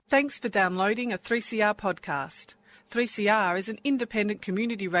Thanks for downloading a 3CR podcast. 3CR is an independent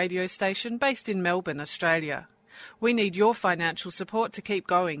community radio station based in Melbourne, Australia. We need your financial support to keep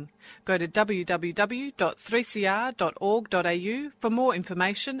going. Go to www.3cr.org.au for more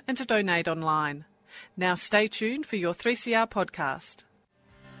information and to donate online. Now stay tuned for your 3CR podcast.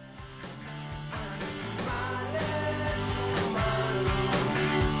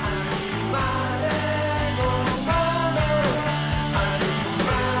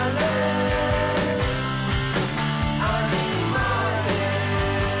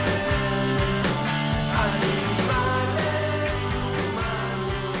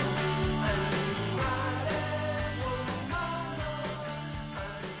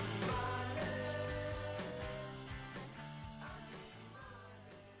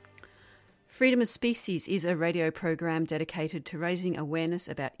 Freedom of Species is a radio program dedicated to raising awareness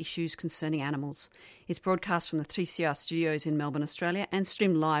about issues concerning animals. It's broadcast from the 3CR studios in Melbourne, Australia, and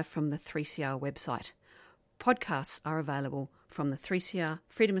streamed live from the 3CR website. Podcasts are available from the 3CR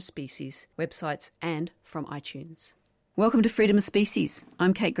Freedom of Species websites and from iTunes. Welcome to Freedom of Species.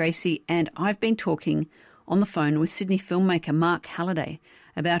 I'm Kate Gracie, and I've been talking on the phone with Sydney filmmaker Mark Halliday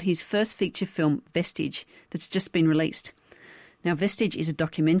about his first feature film, Vestige, that's just been released. Now, Vestige is a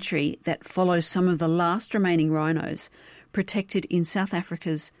documentary that follows some of the last remaining rhinos protected in South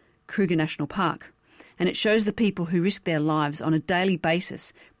Africa's Kruger National Park. And it shows the people who risk their lives on a daily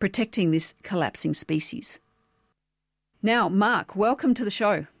basis protecting this collapsing species. Now, Mark, welcome to the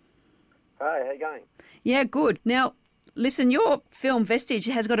show. Hi, how you going? Yeah, good. Now, listen, your film Vestige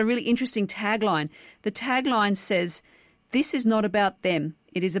has got a really interesting tagline. The tagline says, "This is not about them,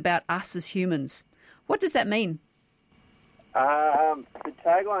 it is about us as humans." What does that mean? The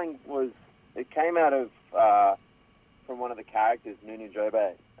tagline came out of from one of the characters, Nunu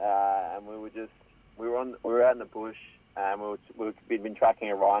Jobe, and we were out in the bush, and we'd been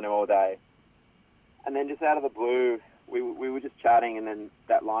tracking a rhino all day, and then just out of the blue, we were just chatting, and then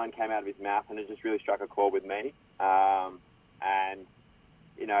that line came out of his mouth, and it just really struck a chord with me, and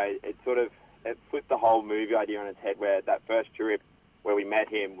you know, it flipped the whole movie idea on its head. Where that first trip where we met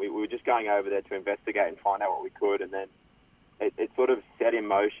him, we were just going over there to investigate and find out what we could, and then it sort of set in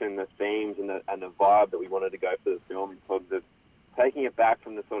motion the themes and the vibe that we wanted to go for the film, in terms of taking it back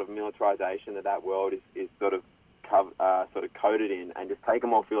from the sort of militarization that world is sort of coded in, and just take a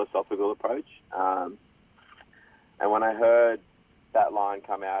more philosophical approach. And when I heard that line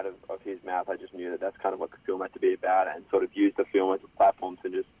come out of his mouth, I just knew that's kind of what the film had to be about, and sort of use the film as a platform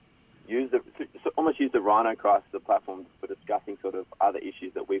to just almost use the rhino crisis as a platform for discussing sort of other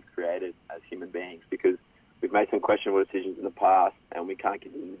issues that we've created as human beings, because we've made some questionable decisions in the past, and we can't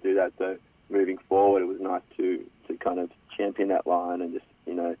continue to do that. So moving forward, it was nice to kind of champion that line and just,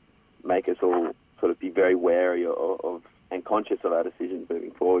 you know, make us all sort of be very wary of and conscious of our decisions moving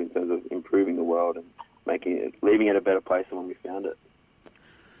forward in terms of improving the world and leaving it a better place than when we found it.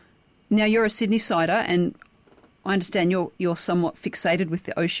 Now, you're a Sydney-sider, and I understand you're somewhat fixated with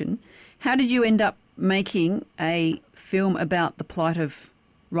the ocean. How did you end up making a film about the plight of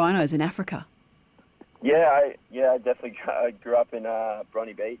rhinos in Africa? I definitely grew up in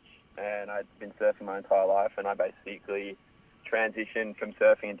Bronny Beach, and I'd been surfing my entire life, and I basically transitioned from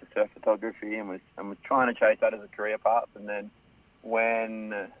surfing into surf photography and was trying to chase that as a career path. And then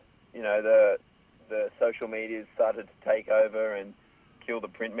when, you know, the social media started to take over and kill the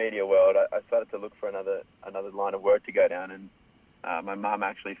print media world, I started to look for another line of work to go down. And my mum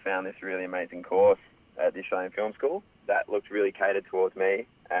actually found this really amazing course at the Australian Film School that looked really catered towards me,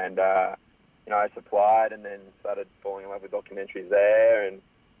 and you know, I applied and then started falling in love with documentaries there, and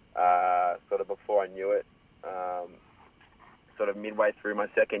sort of before I knew it, sort of midway through my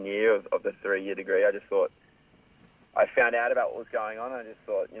second year of the 3-year degree, I just thought, I found out about what was going on, and I just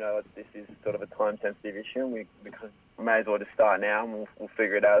thought, you know, this is sort of a time-sensitive issue, and we may as well just start now, and we'll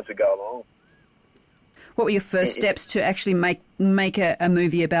figure it out as we go along. What were your first steps to actually make a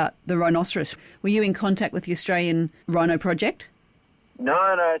movie about the rhinoceros? Were you in contact with the Australian Rhino Project?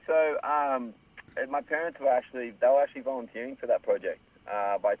 No. So my parents were actually volunteering for that project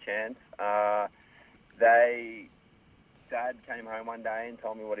by chance. Dad came home one day and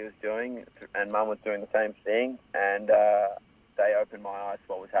told me what he was doing, and Mum was doing the same thing, and they opened my eyes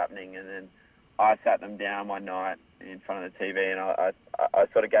to what was happening. And then I sat them down one night in front of the TV, and I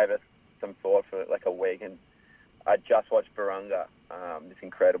sort of gave it some thought for like a week, and I just watched Barunga, this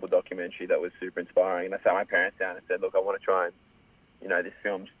incredible documentary that was super inspiring. And I sat my parents down and said, look, I want to try and, you know, this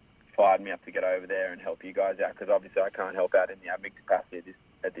film fired me up to get over there and help you guys out, because obviously I can't help out in the admin capacity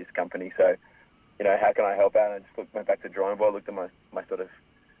at this company. So, you know, how can I help out? And I just went back to the drawing board, looked at my sort of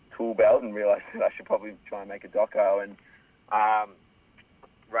tool belt and realised that I should probably try and make a doco. And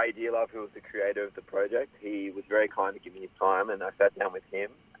Ray Dearlove, who was the creator of the project, he was very kind to give me his time, and I sat down with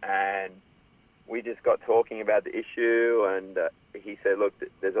him, and we just got talking about the issue, and he said, look,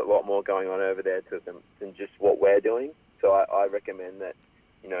 there's a lot more going on over there than just what we're doing, so I recommend that,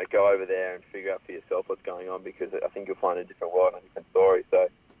 you know, go over there and figure out for yourself what's going on, because I think you'll find a different world and a different story. So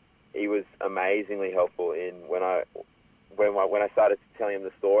he was amazingly helpful in when I started telling him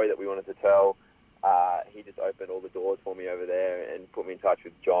the story that we wanted to tell. He just opened all the doors for me over there and put me in touch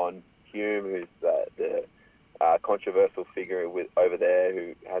with John Hume, who's the controversial figure over there,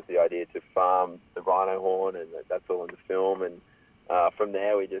 who has the idea to farm the rhino horn, and that's all in the film. And from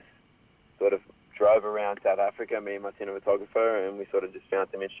there, we just sort of drove around South Africa, me and my cinematographer, and we sort of just found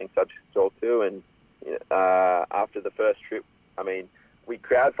some interesting subjects to talk to. And after the first trip, I mean, we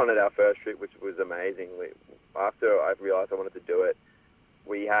crowdfunded our first trip, which was amazing. After I realised I wanted to do it,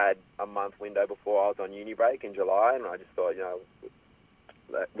 we had a month window before I was on uni break in July, and I just thought, you know,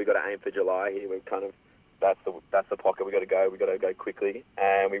 we got to aim for July here. We kind of that's the pocket we got to go. We got to go quickly,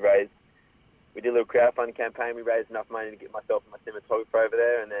 and we did a little crowdfunding campaign. We raised enough money to get myself and my cinematographer over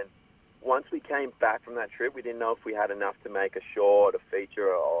there, and then once we came back from that trip, we didn't know if we had enough to make a short, a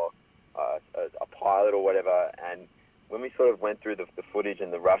feature, or a pilot or whatever. And when we sort of went through the footage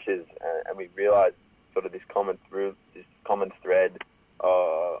and the rushes, and we realised sort of this common thread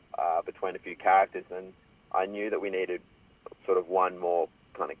between a few characters, and I knew that we needed sort of one more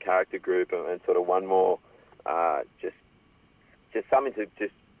kind of character group and sort of one more just something to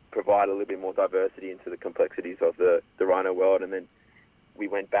just provide a little bit more diversity into the complexities of the rhino world. And then we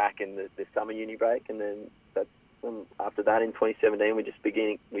went back in the summer uni break, and then after that in 2017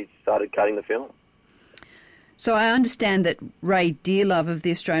 we started cutting the film. So I understand that Ray Dearlove of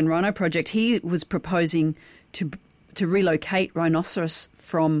the Australian Rhino Project, he was proposing to relocate rhinoceros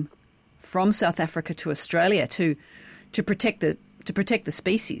from South Africa to Australia to protect the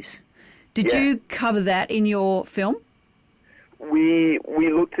species. Did you cover that in your film? We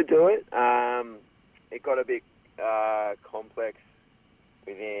looked to do it. It got a bit complex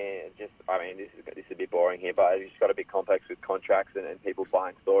within just. I mean, this is a bit boring here, but it just got a bit complex with contracts and people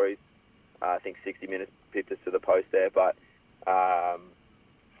buying stories. I think 60 Minutes pipped us to the post there, but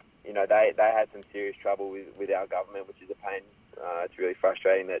you know, they had some serious trouble with our government, which is a pain. It's really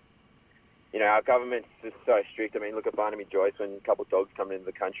frustrating that, you know, our government's just so strict. I mean, look at Barnaby Joyce. When a couple of dogs come into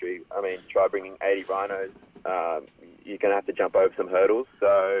the country, I mean, try bringing 80 rhinos, you're going to have to jump over some hurdles.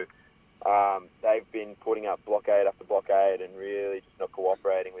 So they've been putting up blockade after blockade and really just not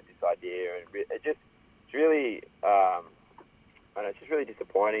cooperating with this idea. And it's really, and it's just really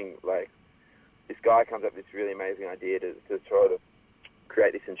disappointing. Like, this guy comes up with this really amazing idea to try to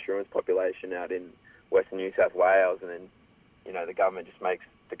create this insurance population out in Western New South Wales, and then, you know, the government just makes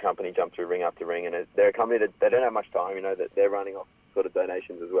the company jump through ring after ring, and they're a company that they don't have much time, you know, that they're running off sort of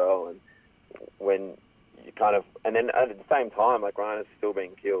donations as well. And when you kind of, and then at the same time, like, rhinos are still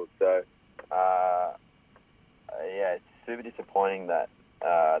being killed. So, yeah, it's super disappointing that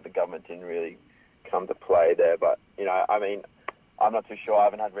the government didn't really come to play there. But, you know, I mean, I'm not too sure. I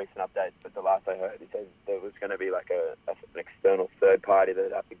haven't had recent updates, but the last I heard, he said there was going to be like an external third party that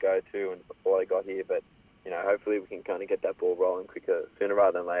they'd have to go to and before they got here. But, you know, hopefully we can kind of get that ball rolling quicker, sooner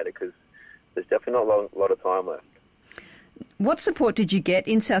rather than later, because there's definitely not a lot of time left. What support did you get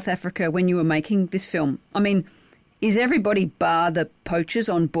in South Africa when you were making this film? I mean, is everybody bar the poachers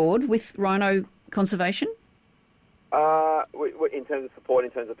on board with rhino conservation? In terms of support,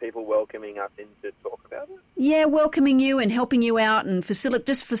 in terms of people welcoming us in to talk about it? Yeah, welcoming you and helping you out and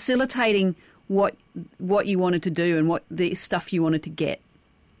just facilitating what you wanted to do and what the stuff you wanted to get.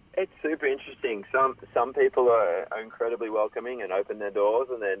 It's super interesting. Some people are incredibly welcoming and open their doors,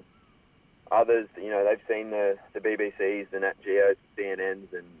 and then others, you know, they've seen the BBCs, the Nat Geos,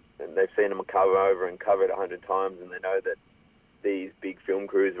 CNNs, and they've seen them cover over and cover it 100 times, and they know that these big film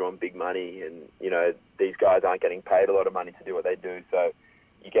crews are on big money, and, you know, these guys aren't getting paid a lot of money to do what they do. So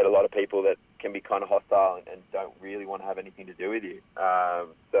you get a lot of people that can be kind of hostile and don't really want to have anything to do with you.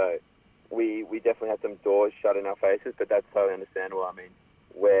 So we definitely had some doors shut in our faces, but that's totally understandable. I mean,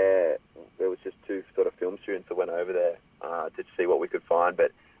 where there was just two sort of film students that went over there to see what we could find.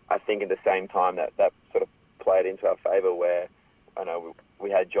 But I think at the same time that sort of played into our favour, where I know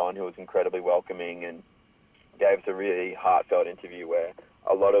we had John, who was incredibly welcoming and gave us a really heartfelt interview, where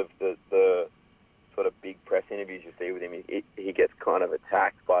a lot of the sort of big press interviews you see with him, he gets kind of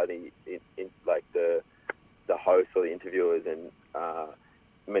attacked by the hosts or the interviewers, and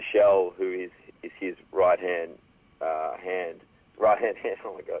Michelle, who is his right hand, oh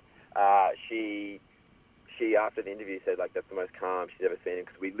my God, she after the interview said, like, that's the most calm she's ever seen him,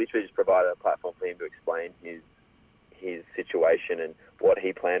 because we literally just provided a platform for him to explain his situation and what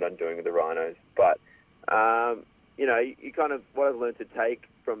he planned on doing with the rhinos. But, you kind of, what I've learned to take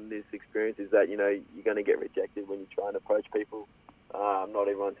from this experience is that, you're going to get rejected when you try and approach people. Not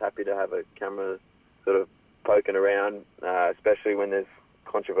everyone's happy to have a camera sort of poking around, especially when there's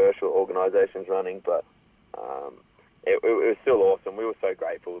controversial organisations running. But it was still awesome. We were so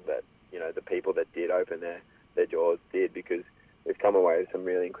grateful that, the people that did open their jaws did, because we've come away with some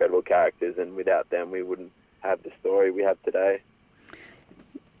really incredible characters, and without them we wouldn't have the story we have today.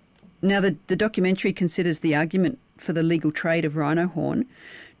 Now, the documentary considers the argument for the legal trade of rhino horn.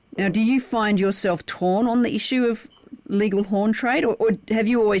 Now, do you find yourself torn on the issue of legal horn trade, or have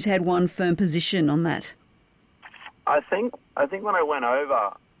you always had one firm position on that? I think when I went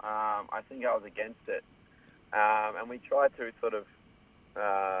over, I think I was against it, and we tried to sort of.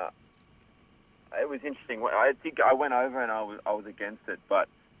 It was interesting. I think I went over and I was against it, but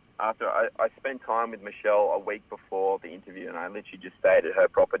after I spent time with Michelle a week before the interview, and I literally just stayed at her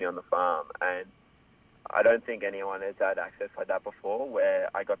property on the farm, and I don't think anyone has had access like that before, where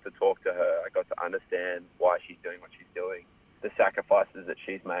I got to talk to her, I got to understand why she's doing what she's doing, the sacrifices that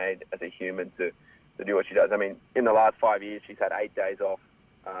she's made as a human to do what she does. I mean, in the last 5 years, she's had 8 days off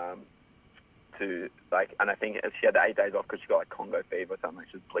and I think she had 8 days off because she got Congo fever or something.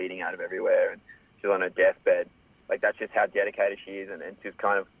 She was bleeding out of everywhere, and she was on her deathbed. That's just how dedicated she is, and to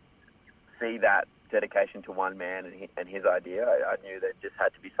kind of see that dedication to one man and his idea, I knew there just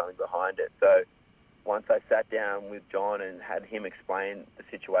had to be something behind it. So once I sat down with John and had him explain the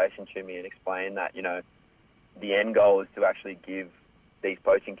situation to me and explain that, the end goal is to actually give these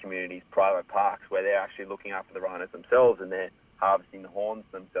poaching communities private parks where they're actually looking after the rhinos themselves and they're harvesting the horns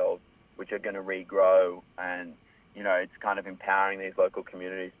themselves, which are going to regrow, and it's kind of empowering these local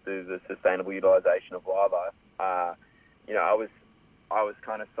communities through the sustainable utilisation of wildlife. I was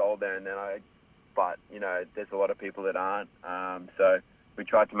kind of sold there, and then but there's a lot of people that aren't. So we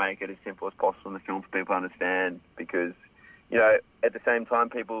tried to make it as simple as possible in the film for people to understand, because at the same time,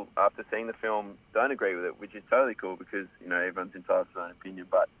 people after seeing the film don't agree with it, which is totally cool, because everyone's entitled to their own opinion.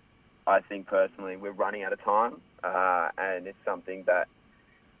 But I think personally we're running out of time, and it's something that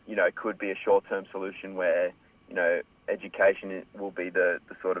could be a short-term solution where education will be the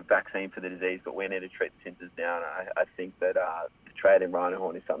sort of vaccine for the disease, but we need to treat the symptoms down. I think that the trade in rhino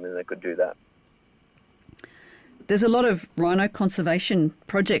horn is something that could do that. There's a lot of rhino conservation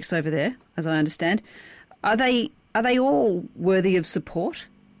projects over there, as I understand. Are they all worthy of support?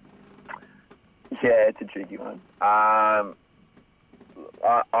 Yeah, it's a tricky one. I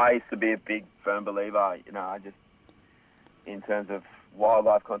used to be a big, firm believer, in terms of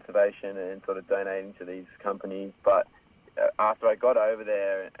wildlife conservation and sort of donating to these companies. But after I got over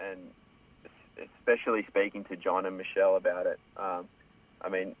there, and especially speaking to John and Michelle about it, I'm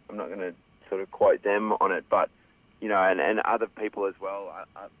not going to sort of quote them on it, but, and other people as well,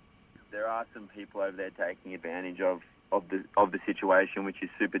 there are some people over there taking advantage of the situation, which is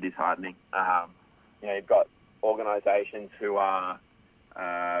super disheartening. You've got organisations who are,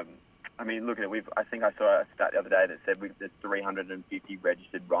 look at it. I think I saw a stat the other day that said there's 350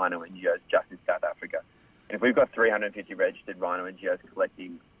 registered rhino NGOs just in South Africa. And if we've got 350 registered rhino NGOs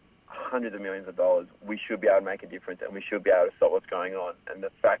collecting hundreds of millions of dollars, we should be able to make a difference, and we should be able to stop what's going on. And the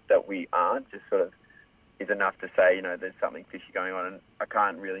fact that we aren't just sort of is enough to say, there's something fishy going on. And I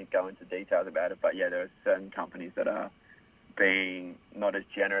can't really go into details about it, but yeah, there are certain companies that are being not as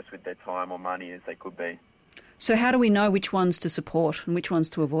generous with their time or money as they could be. So how do we know which ones to support and which ones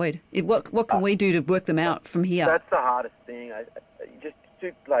to avoid? What can we do to work them out from here? That's the hardest thing. Just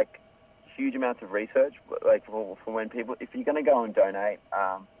do huge amounts of research. For when people, if you're going to go and donate,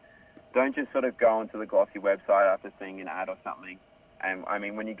 don't just sort of go onto the glossy website after seeing an ad or something. And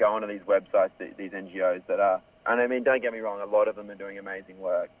when you go onto these websites, these NGOs that are, and don't get me wrong, a lot of them are doing amazing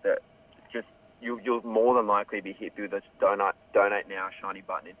work. That just you'll more than likely be hit through the donate now shiny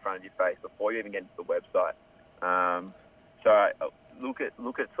button in front of your face before you even get into the website. So look at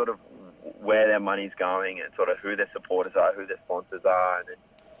sort of where their money's going and sort of who their supporters are, who their sponsors are, and then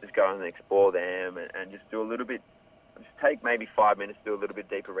just go and explore them and just do a little bit. Just take maybe 5 minutes to do a little bit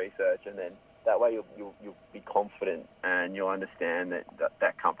deeper research, and then that way you'll be confident and you'll understand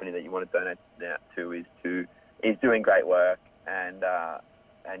that company that you want to donate to is doing great work, and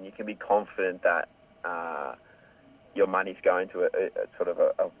you can be confident that your money's going to a sort of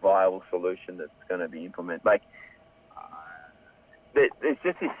a viable solution that's going to be implemented. There's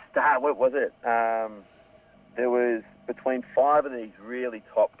just this stat. What was it? There was between 5 of these really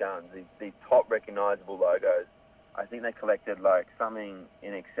top guns, these top recognisable logos. I think they collected something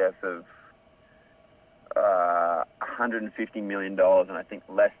in excess of $150 million, and I think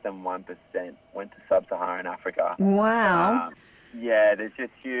less than 1% went to sub-Saharan Africa. Wow. Yeah, there's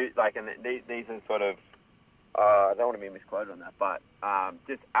just huge, like, and these are sort of, I don't want to be misquoted on that, but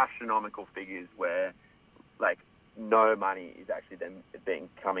just astronomical figures where, like, no money is actually then being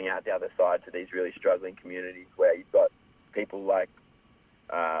coming out the other side to these really struggling communities where you've got people like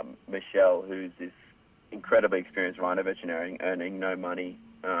Michelle, who's this incredibly experienced rhino veterinarian, earning no money,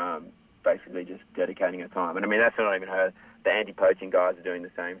 basically just dedicating her time. And I mean, that's not even her. The anti-poaching guys are doing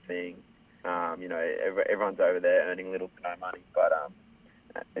the same thing. You know, everyone's over there earning little to no money, but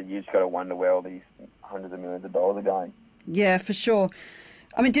you just got to wonder where all these hundreds of millions of dollars are going. Yeah, for sure.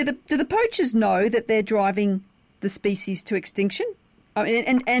 I mean, do the poachers know that they're driving the species to extinction? I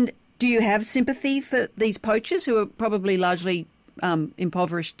mean, and do you have sympathy for these poachers who are probably largely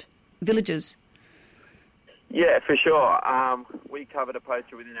impoverished villagers? Yeah, for sure. We covered a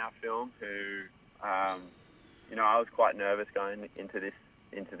poacher within our film who, you know, I was quite nervous going into the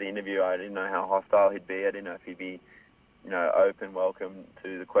interview. I didn't know how hostile he'd be. I didn't know if he'd be, you know, open, welcome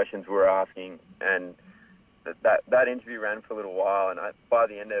to the questions we were asking. And that interview ran for a little while, and by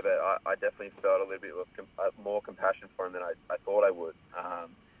the end of it, I definitely felt a little bit more compassion for him than I thought I would.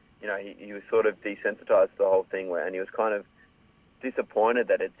 You know, he was sort of desensitized to the whole thing, and he was kind of disappointed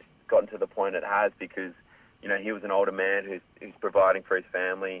that it's gotten to the point it has, because, you know, he was an older man who's providing for his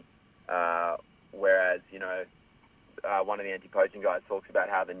family, whereas, you know, one of the anti-poaching guys talks about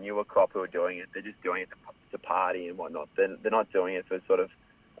how the newer crop who are doing it, they're just doing it to party and whatnot. They're not doing it for sort of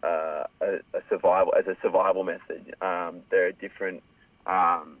a survival method. There are different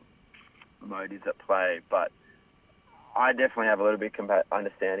motives at play, but I definitely have a little bit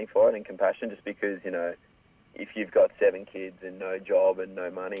understanding for it and compassion, just because, you know, if you've got 7 kids and no job and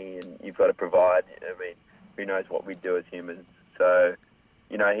no money and you've got to provide, I mean, who knows what we do as humans. So,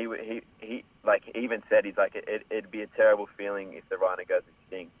 you know, he even said, he's like, it'd be a terrible feeling if the rhino goes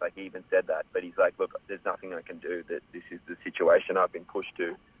extinct. Like, he even said that, but he's like, look, there's nothing I can do. That this is the situation I've been pushed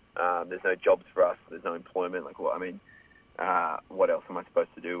to. There's no jobs for us. There's no employment. Like, well, I mean, what else am I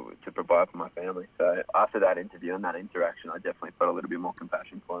supposed to do to provide for my family? So after that interview and that interaction, I definitely felt a little bit more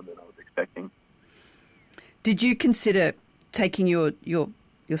compassion for him than I was expecting. Did you consider taking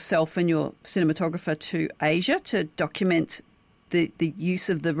yourself and your cinematographer to Asia to document the use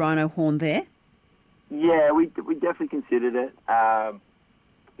of the rhino horn there? Yeah, we definitely considered it.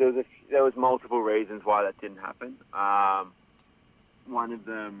 There was multiple reasons why that didn't happen. One of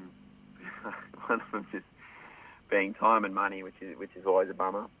them just being time and money, which is always a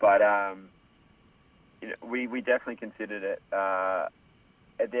bummer. But you know, we definitely considered it. At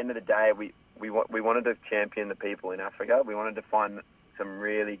the end of the day, we wanted to champion the people in Africa. We wanted to find some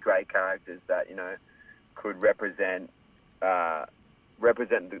really great characters that, you know, could represent the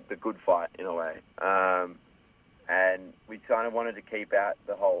good fight in a way. And we kind of wanted to keep out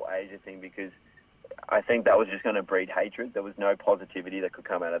the whole Asia thing, because I think that was just going to breed hatred. There was no positivity that could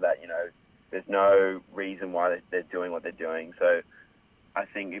come out of that. You know, there's no reason why they're doing what they're doing. So I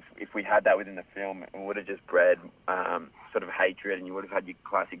think if we had that within the film, it would have just bred sort of hatred, and you would have had your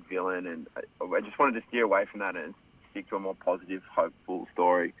classic villain. And I just wanted to steer away from that and stick to a more positive, hopeful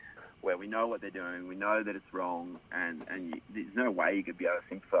story where we know what they're doing, we know that it's wrong, and there's no way you could be able to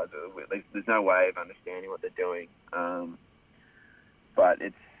sympathise with it. There's no way of understanding what they're doing. But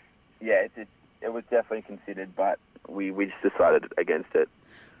it was definitely considered, but we just decided against it.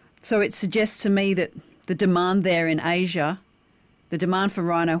 So it suggests to me that the demand there in Asia, the demand for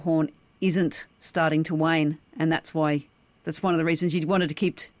rhino horn isn't starting to wane, and that's one of the reasons you wanted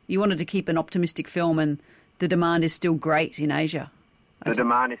to keep an optimistic film, and the demand is still great in Asia. The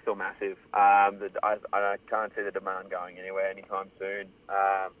demand is still massive. I can't see the demand going anywhere anytime soon.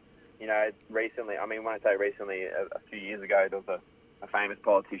 You know, recently, I mean, when I say recently, a few years ago, there was a famous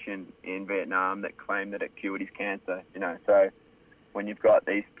politician in Vietnam that claimed that it cured his cancer. You know, so when you've got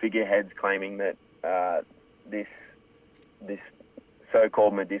these figureheads claiming that this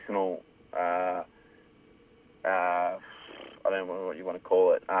so-called medicinal, I don't know what you want to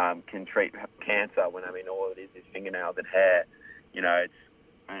call it, can treat cancer, when, I mean, all it is fingernails and hair. You know,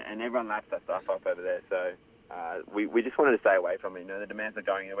 and everyone laps that stuff up over there. So we just wanted to stay away from it. You know, the demands are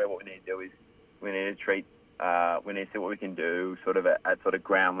going anywhere. What we need to do is we need to see what we can do sort of at sort of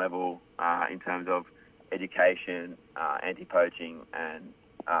ground level in terms of education, anti-poaching and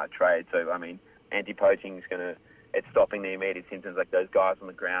trade. So, I mean, anti-poaching is it's stopping the immediate symptoms, like those guys on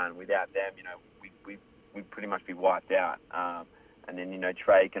the ground. Without them, you know, we'd pretty much be wiped out. And then, you know,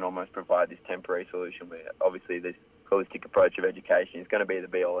 trade can almost provide this temporary solution where obviously this holistic approach of education is going to be the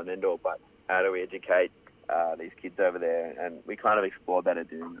be-all and end-all, but how do we educate these kids over there? And we kind of explored that at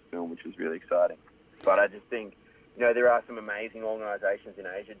the end of the film, which was really exciting. But I just think there are some amazing organisations in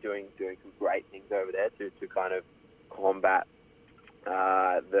Asia doing some great things over there to kind of combat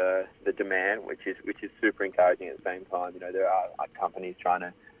the demand, which is super encouraging at the same time. There are companies trying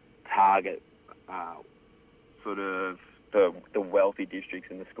to target sort of the wealthy districts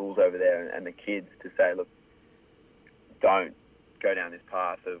in the schools over there and the kids to say, look, don't go down this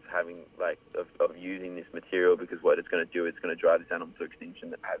path of having of using this material, because what it's going to do is going to drive this animal to extinction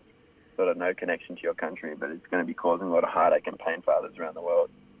that has sort of no connection to your country, but it's going to be causing a lot of heartache and pain for others around the world.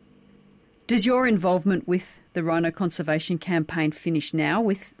 Does your involvement with the Rhino Conservation Campaign finish now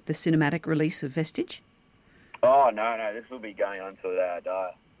with the cinematic release of Vestige? Oh, no, this will be going on until the day I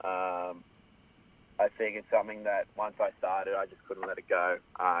die. I think it's something that once I started, I just couldn't let it go,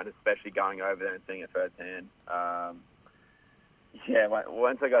 and especially going over there and seeing it firsthand.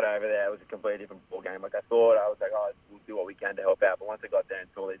 Once I got over there, it was a completely different ballgame. Like I thought, I was like, we'll do what we can to help out. But once I got there and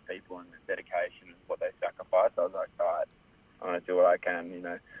saw these people and the dedication and what they sacrificed, I was like, all right, I'm going to do what I can.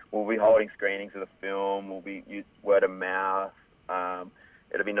 We'll be holding screenings of the film. We'll be use word of mouth.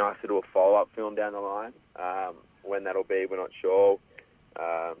 It'll be nice to do a follow-up film down the line. When that'll be, we're not sure.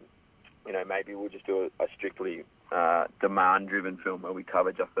 Maybe we'll just do a strictly demand-driven film where we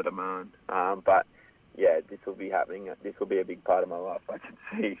cover just the demand. But yeah, this will be happening. This will be a big part of my life, I can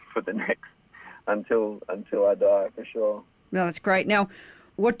see, for the next until I die, for sure. No, that's great. Now,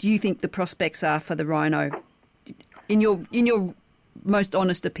 what do you think the prospects are for the rhino, in your most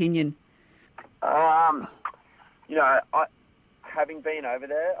honest opinion? Having been over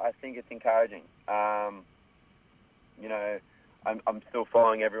there, I think it's encouraging. I'm still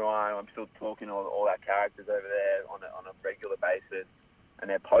following everyone. I'm still talking to all our characters over there on a regular basis, and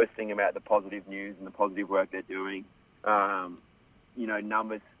they're posting about the positive news and the positive work they're doing.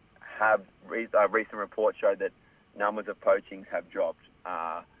 Numbers have recent reports show that numbers of poachings have dropped.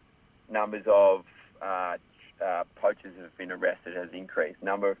 Numbers of poachers who have been arrested has increased.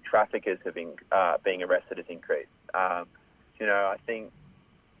 Number of traffickers have been being arrested has increased. I think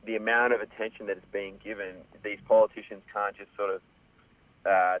the amount of attention that is being given, these politicians can't just sort of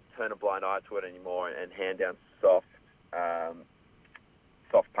turn a blind eye to it anymore and hand down soft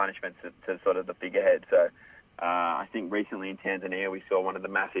punishments to sort of the figurehead. So I think recently in Tanzania we saw one of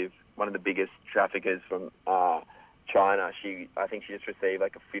the biggest traffickers from China. I think she just received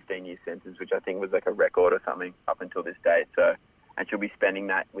like a 15-year sentence, which I think was like a record or something up until this date. So, and she'll be spending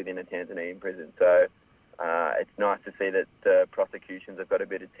that within a Tanzanian prison. So it's nice to see that the prosecutions have got a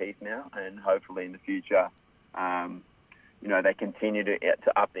bit of teeth now, and hopefully in the future, they continue to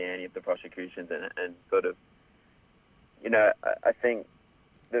up the ante of the prosecutions and sort of, I think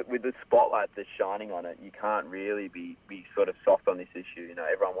that with the spotlight that's shining on it, you can't really be sort of soft on this issue.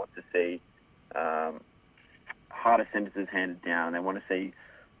 Everyone wants to see harder sentences handed down. They want to see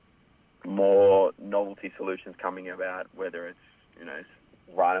more novelty solutions coming about, whether it's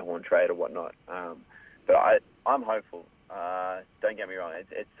rhino horn trade or whatnot. But I'm hopeful. Don't get me wrong.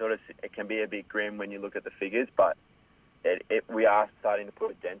 It can be a bit grim when you look at the figures, but we are starting to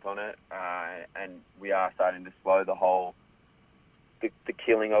put a dent on it, and we are starting to slow the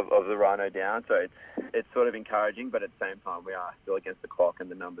killing of the rhino down. So it's sort of encouraging, but at the same time we are still against the clock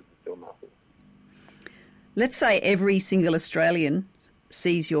and the numbers are still massive. Let's say every single Australian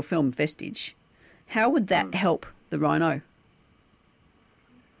sees your film Vestige. How would that help the rhino?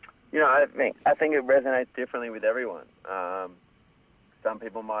 I think it resonates differently with everyone. Some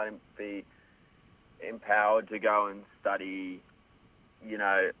people might be empowered to go and study,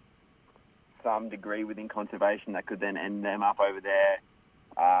 some degree within conservation that could then end them up over there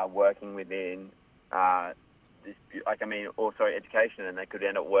working within also education, and they could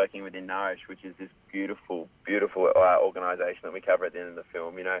end up working within Nourish, which is this beautiful, beautiful organisation that we cover at the end of the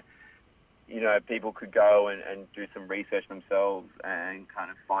film. People could go and do some research themselves and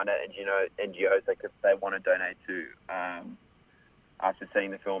kind of find out, NGOs they want to donate to after seeing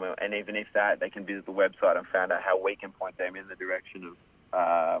the film. And even if that, they can visit the website and find out how we can point them in the direction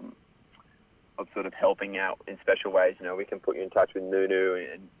of sort of helping out in special ways. We can put you in touch with Nunu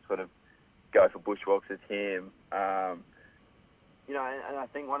and sort of go for bushwalks with him. And I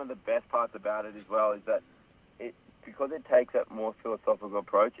think one of the best parts about it as well is that because it takes that more philosophical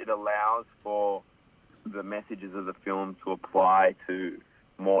approach, it allows for the messages of the film to apply to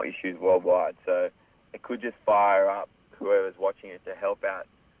more issues worldwide. So it could just fire up whoever's watching it to help out,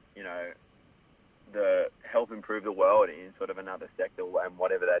 help improve the world in sort of another sector, and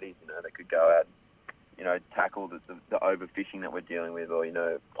whatever that is, they could go out and, tackle the overfishing that we're dealing with, or,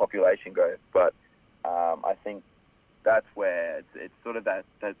 population growth. But I think that's where it's sort of that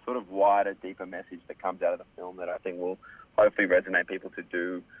sort of wider, deeper message that comes out of the film that I think will hopefully resonate people to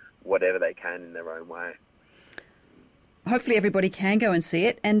do whatever they can in their own way. hopefully everybody can go and see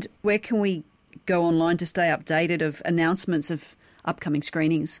it. And where can we go online to stay updated of announcements of upcoming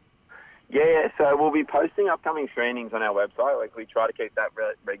screenings? Yeah, so we'll be posting upcoming screenings on our website. Like, we try to keep that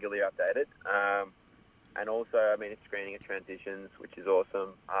regularly updated. And also, I mean, it's screening at Transitions, which is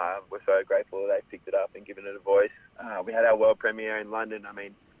awesome. We're so grateful that they picked it up and given it a voice. We had our world premiere in London. I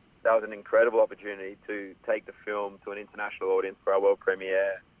mean, that was an incredible opportunity to take the film to an international audience for our world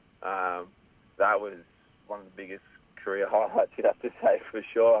premiere. That was one of the biggest career highlights, you'd have to say, for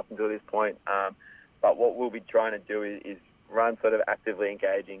sure, up until this point. But what we'll be trying to do is run sort of actively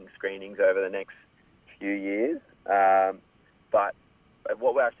engaging screenings over the next few years. But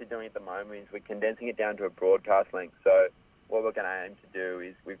what we're actually doing at the moment is we're condensing it down to a broadcast length. So what we're going to aim to do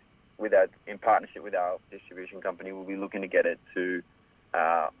is, in partnership with our distribution company, we'll be looking to get it to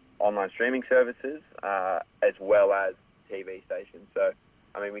online streaming services as well as TV stations. So,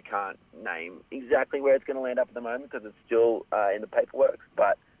 I mean, we can't name exactly where it's going to land up at the moment because it's still in the paperwork,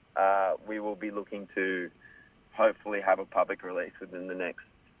 but we will be looking to hopefully have a public release within the next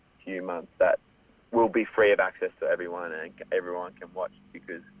few months that will be free of access to everyone and everyone can watch,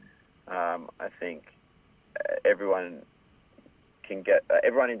 because I think everyone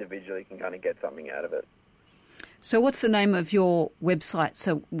individually can kind of get something out of it. So what's the name of your website,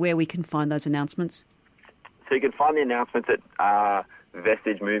 so where we can find those announcements? So you can find the announcements at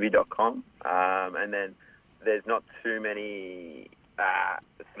vestigemovie.com, and then there's not too many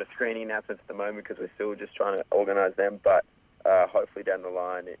sort of screening announcements at the moment because we're still just trying to organise them, but hopefully down the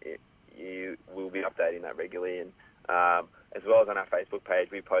line you will be updating that regularly, and as well as on our Facebook page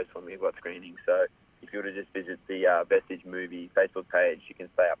we post when we've got screenings. So if you were to just visit the Vestige Movie Facebook page, you can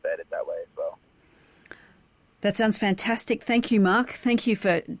stay updated that way as well. That sounds fantastic. Thank you, Mark. Thank you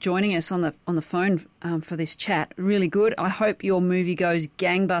for joining us on the phone for this chat. Really good. I hope your movie goes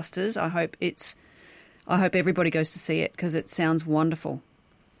gangbusters. I hope everybody goes to see it because it sounds wonderful.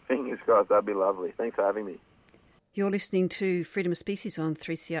 Fingers crossed. That'd be lovely. Thanks for having me. You're listening to Freedom of Species on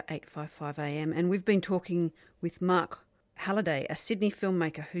 3CR 855 AM, and we've been talking with Mark Halliday, a Sydney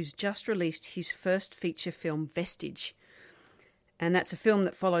filmmaker who's just released his first feature film, Vestige. And that's a film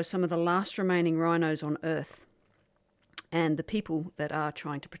that follows some of the last remaining rhinos on Earth and the people that are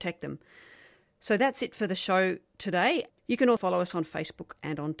trying to protect them. So that's it for the show today. You can all follow us on Facebook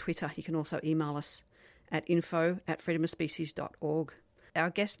and on Twitter. You can also email us at info@freedomofspecies.org. Our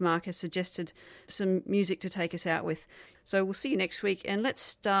guest Mark has suggested some music to take us out with. So we'll see you next week, and let's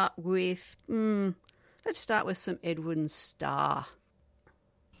start with some Edwin Starr.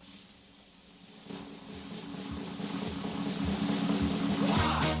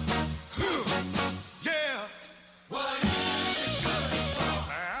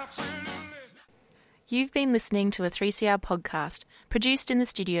 You've been listening to a 3CR podcast produced in the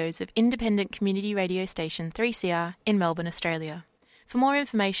studios of independent community radio station 3CR in Melbourne, Australia. For more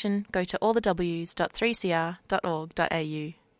information, go to allthews.3cr.org.au.